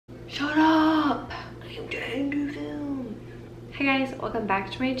Shut up! I'm trying to film. Hi guys, welcome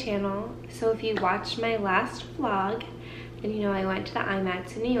back to my channel. So if you watched my last vlog, then you know I went to the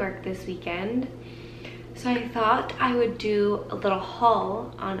IMATS in New York this weekend. So I thought I would do a little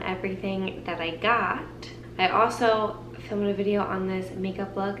haul on everything that I got. I also filmed a video on this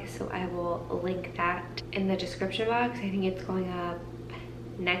makeup look, so I will link that in the description box. I think it's going up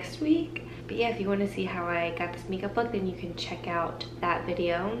next week. But yeah, if you want to see how I got this makeup look, then you can check out that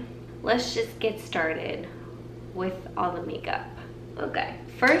video. Let's just get started with all the makeup. Okay,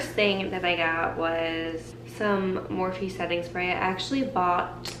 first thing that I got was some Morphe setting spray. I actually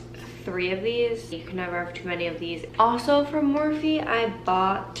bought 3 of these. You can never have too many of these. Also from Morphe, I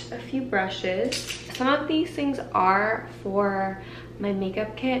bought a few brushes. Some of these things are for my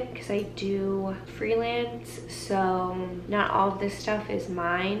makeup kit because I do freelance, so not all of this stuff is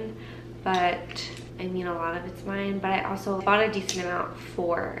mine, but I mean a lot of it's mine. But I also bought a decent amount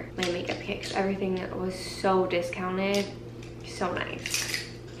for my makeup kit because everything was so discounted. So nice.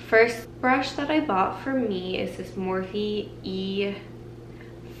 First brush that I bought for me is this Morphe E3.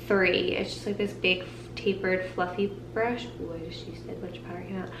 It's just like this big tapered fluffy brush. Ooh, I just used a bunch of powder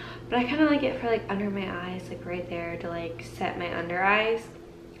came out. But I kind of like it for like under my eyes, like right there to like set my under eyes.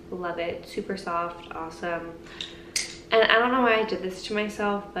 Love it. Super soft, awesome. And I don't know why I did this to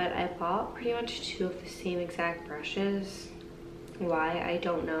myself, but I bought pretty much 2 of the same exact brushes. Why, I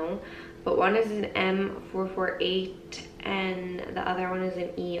don't know. But one is an M448 and the other one is an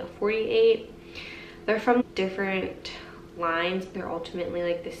E48. They're from different lines. They're ultimately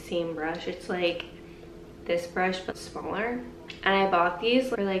like the same brush. It's like this brush but smaller. And I bought these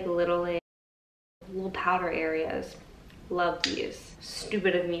for like little powder areas. Love these.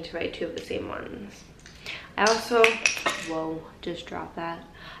 Stupid of me to buy 2 of the same ones. I also, whoa, just dropped that.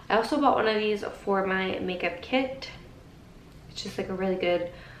 I also bought one of these for my makeup kit. It's just like a really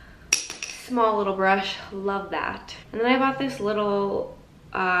good small little brush. Love that. And then I bought this little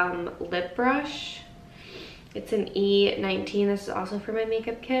lip brush. It's an E19. This is also for my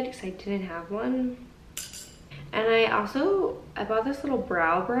makeup kit because I didn't have one. And I bought this little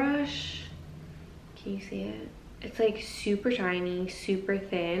brow brush. Can you see it? It's like super tiny, super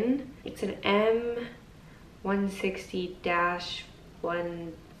thin. It's an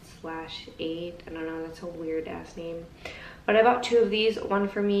M160-1/8. I don't know, that's a weird ass name. But I bought 2 of these, one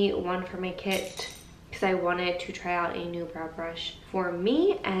for me, one for my kit, because I wanted to try out a new brow brush for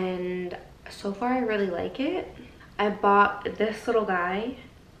me, and so far I really like it. I bought this little guy.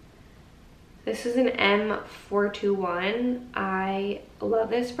 This is an M421. I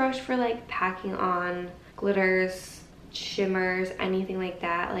love this brush for like packing on glitters, shimmers, anything like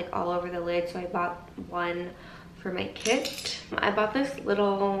that, like all over the lid. So I bought one for my kit. I bought this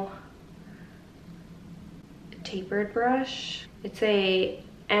little tapered brush. It's a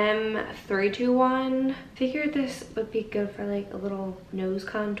M321. Figured this would be good for like a little nose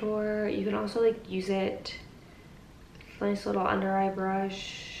contour. You can also like use it, nice little under eye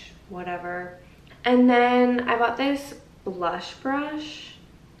brush, whatever. And then I bought this blush brush.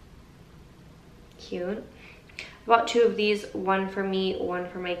 Cute. I bought 2 of these, one for me, one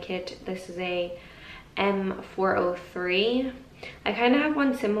for my kit. This is a M403. I kind of have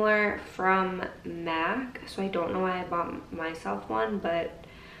one similar from MAC, so I don't know why I bought myself one, but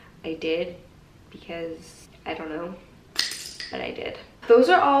I did because I don't know, but I did. Those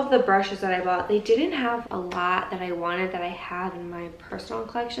are all of the brushes that I bought. They didn't have a lot that I wanted that I had in my personal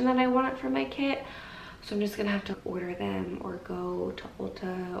collection that I wanted for my kit, so I'm just gonna have to order them or go to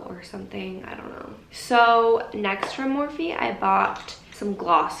Ulta or something. I don't know. So next from Morphe, I bought some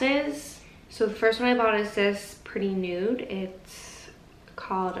glosses. So the first one I bought is this pretty nude. It's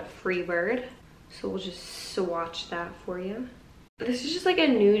called Freebird. So we'll just swatch that for you. This is just like a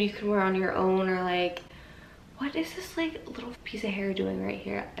nude you can wear on your own, or like, what is this like little piece of hair doing right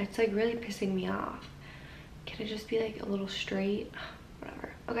here? It's like really pissing me off. Can it just be like a little straight?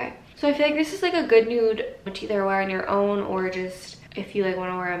 Whatever. Okay. So I feel like this is like a good nude to either wear on your own, or just if you like want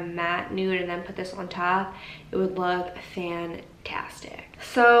to wear a matte nude and then put this on top, it would look fantastic.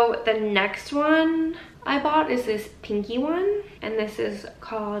 So the next one I bought is this pinky one, and this is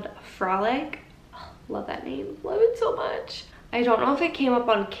called Frolic. Oh, love that name. Love it so much. I don't know if it came up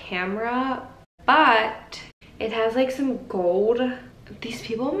on camera, but it has like some gold. These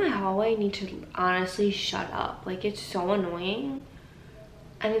people in my hallway need to honestly shut up. Like, it's so annoying.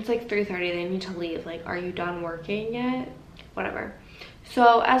 And it's like 3:30, they need to leave. Like, are you done working yet? Whatever.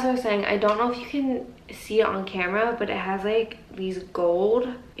 So as I was saying, I don't know if you can see it on camera, but it has like these gold,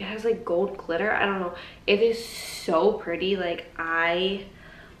 it has like gold glitter. I don't know. It is so pretty. Like, I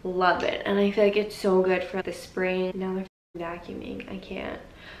love it. And I feel like it's so good for the spring. Now they're vacuuming. I can't.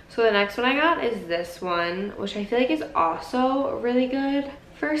 So the next one I got is this one, which I feel like is also really good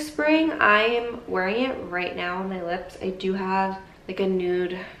for spring. I am wearing it right now on my lips. I do have like a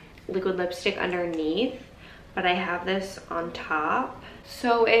nude liquid lipstick underneath, but I have this on top.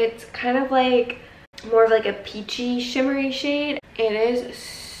 So it's kind of like more of like a peachy shimmery shade. It is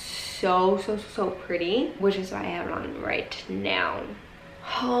so pretty, which is why I have it on right now.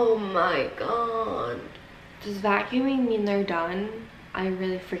 Oh my god. Does vacuuming mean they're done? I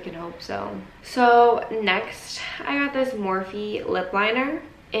really freaking hope so. So next, I got this Morphe lip liner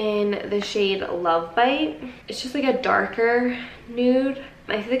in the shade Love Bite. It's just like a darker nude.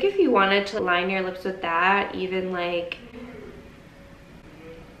 I feel like if you wanted to line your lips with that, even like...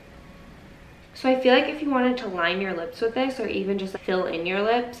 So I feel like if you wanted to line your lips with this, or even just fill in your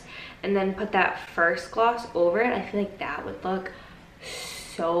lips and then put that first gloss over it, I feel like that would look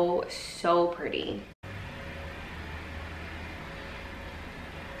so pretty.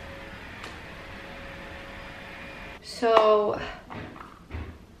 So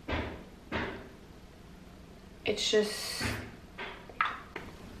it's just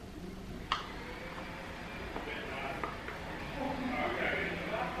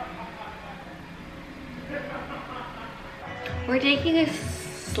we're taking a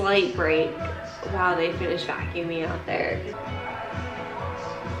slight break while they finish vacuuming out there.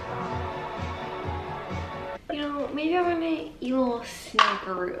 You know, maybe I'm gonna eat a little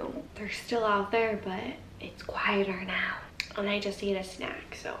snackaroo. They're still out there, but it's quieter now. And I just ate a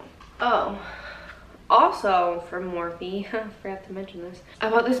snack, so. Oh, also from Morphe, forgot to mention this. I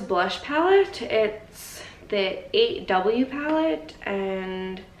bought this blush palette. It's the 8W palette,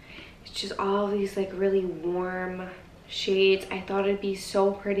 and it's just all of these like really warm shades. I thought it'd be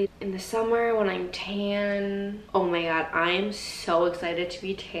so pretty in the summer when I'm tan. Oh my god, I am so excited to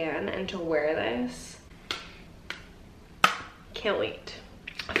be tan and to wear this. Can't wait.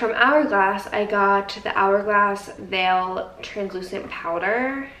 From Hourglass, I got the Hourglass Veil Translucent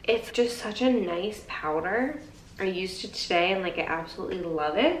Powder. It's just such a nice powder. I used it today and like I absolutely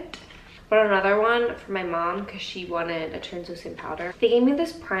love it. But another one for my mom because she wanted a translucent powder. They gave me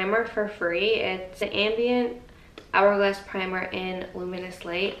this primer for free. It's the Ambient Hourglass Primer in Luminous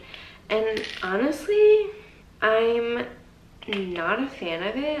Light. And honestly, I'm not a fan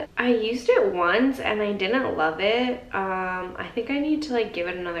of it. I used it once and I didn't love it. I think I need to like give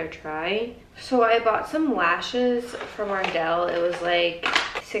it another try. So I bought some lashes from Ardell. It was like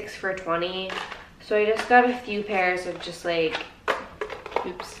 6 for $20. So I just got a few pairs of just like,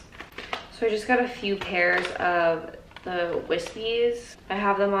 oops. So I just got a few pairs of the wispies. I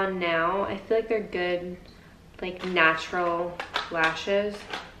have them on now. I feel like they're good, like natural lashes.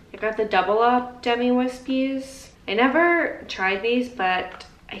 I got the Double Up Demi wispies. I never tried these, but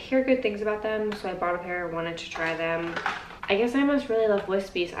I hear good things about them, so I bought a pair. I wanted to try them. I guess I must really love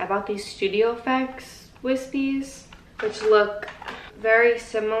wispies. I bought these Studio Effects wispies, which look very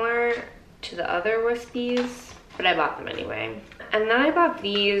similar to the other wispies, but I bought them anyway. And then I bought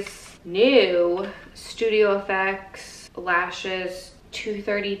these new Studio Effects lashes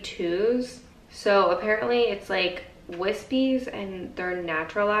 232s. So apparently it's like wispies and they're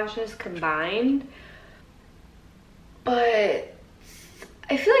natural lashes combined. But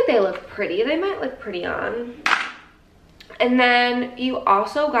I feel like they look pretty. They might look pretty on. And then you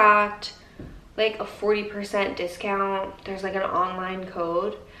also got like a 40% discount. There's like an online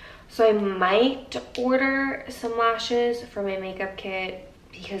code. So I might order some lashes for my makeup kit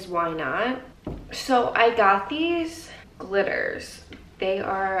because why not? So I got these glitters. They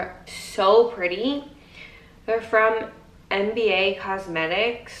are so pretty. They're from MBA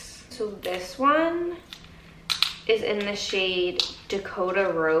Cosmetics. So this one is in the shade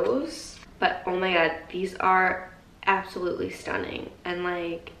Dakota Rose, but oh my god, these are absolutely stunning and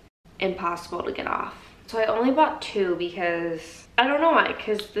like impossible to get off. So I only bought 2 because I don't know why,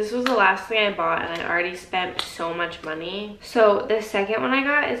 because this was the last thing I bought and I already spent so much money. So the second one I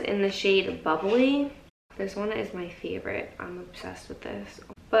got is in the shade Bubbly. This one is my favorite. I'm obsessed with this.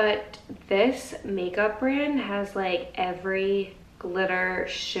 But this makeup brand has like every glitter,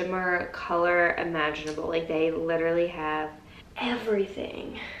 shimmer, color imaginable. Like they literally have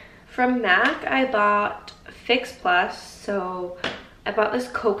everything. From MAC, I bought Fix Plus. So I bought this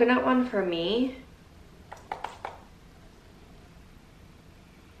coconut one for me.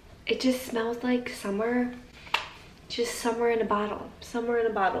 It just smells like summer. Just summer in a bottle. Summer in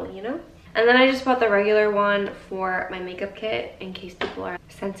a bottle, you know? And then I just bought the regular one for my makeup kit in case people are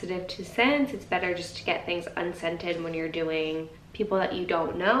sensitive to scents. It's better just to get things unscented when you're doing people that you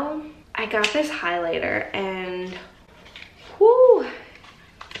don't know. I got this highlighter and whoo,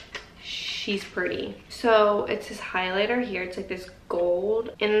 she's pretty. So it's this highlighter here. It's like this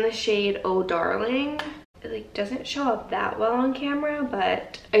gold in the shade Oh Darling. It like doesn't show up that well on camera,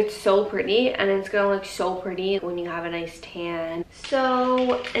 but it's so pretty, and it's gonna look so pretty when you have a nice tan.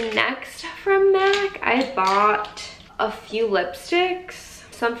 So next from MAC, I bought a few lipsticks,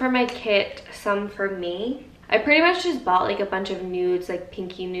 some for my kit, some for me. I pretty much just bought like a bunch of nudes, like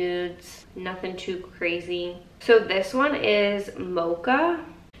pinky nudes, nothing too crazy. So this one is Mocha.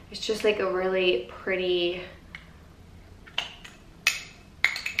 It's just like a really pretty,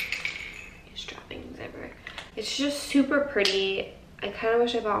 it's just super pretty. I kind of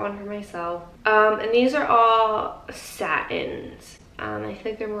wish I bought one for myself. And these are all satins. I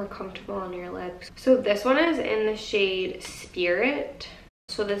think they're more comfortable on your lips. So this one is in the shade Spirit.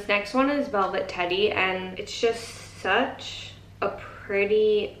 So this next one is Velvet Teddy, and it's just such a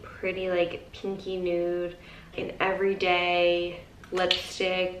pretty like pinky nude, an everyday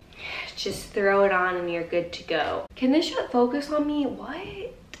lipstick. Just throw it on and you're good to go. Can this shot focus on me?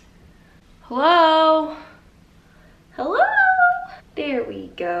 What? Hello? Hello? There we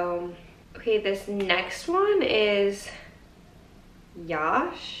go. Okay, this next one is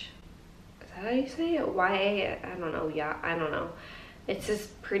Yash. Is that how you say it? Y-A? I don't know. Yeah, I don't know. It's this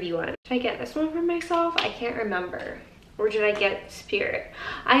pretty one. Did I get this one for myself? I can't remember. Or did I get Spirit?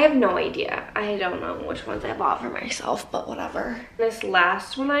 I have no idea. I don't know which ones I bought for myself, but whatever. This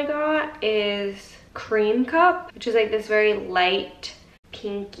last one I got is Cream Cup, which is like this very light,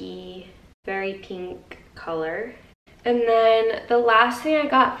 pinky, very pink color. And then the last thing I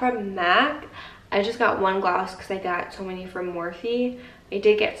got from MAC, I just got one gloss because I got so many from Morphe. I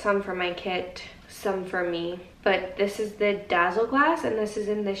did get some for my kit, some for me. But this is the Dazzle Glass, and this is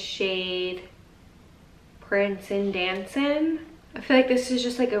in the shade Prancin' Dancin'. I feel like this is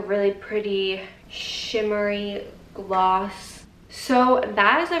just like a really pretty shimmery gloss. So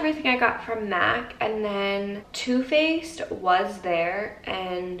that is everything I got from MAC. And then Too Faced was there,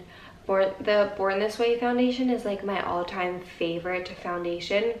 and the Born This Way foundation is like my all-time favorite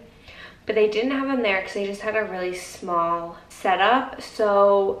foundation, but they didn't have them there because they just had a really small setup.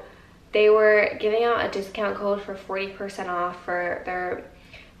 So they were giving out a discount code for 40% off for their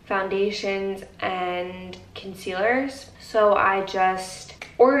foundations and concealers. So I just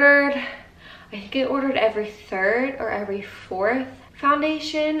ordered, I think I ordered every third or every fourth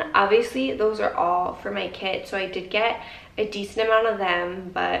foundation. Obviously those are all for my kit, so I did get a decent amount of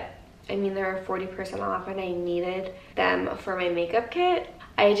them, but I mean, they were 40% off and I needed them for my makeup kit.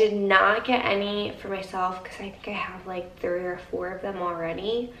 I did not get any for myself because I think I have like 3 or 4 of them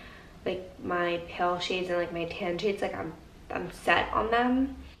already. Like my pale shades and like my tan shades, like I'm set on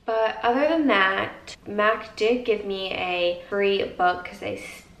them. But other than that, MAC did give me a free book because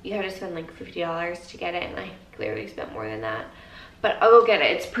you had to spend like $50 to get it, and I clearly spent more than that. But I'll go get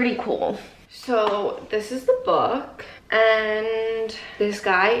it. It's pretty cool. So this is the book, and this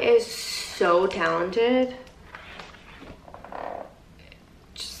guy is so talented,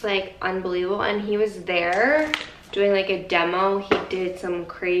 just like unbelievable. And he was there doing like a demo. He did some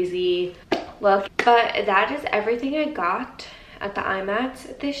crazy look. But that is everything I got at the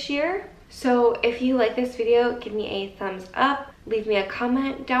IMATS this year. So if you like this video, give me a thumbs up, leave me a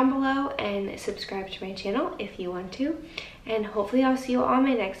comment down below, and subscribe to my channel if you want to. And hopefully I'll see you on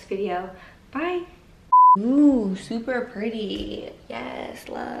my next video. Bye. Ooh, super pretty. Yes,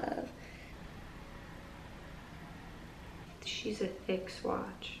 love. She's a thick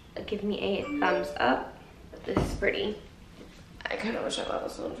swatch. Give me a thumbs up. This is pretty. I kind of wish I bought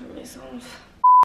this one for myself.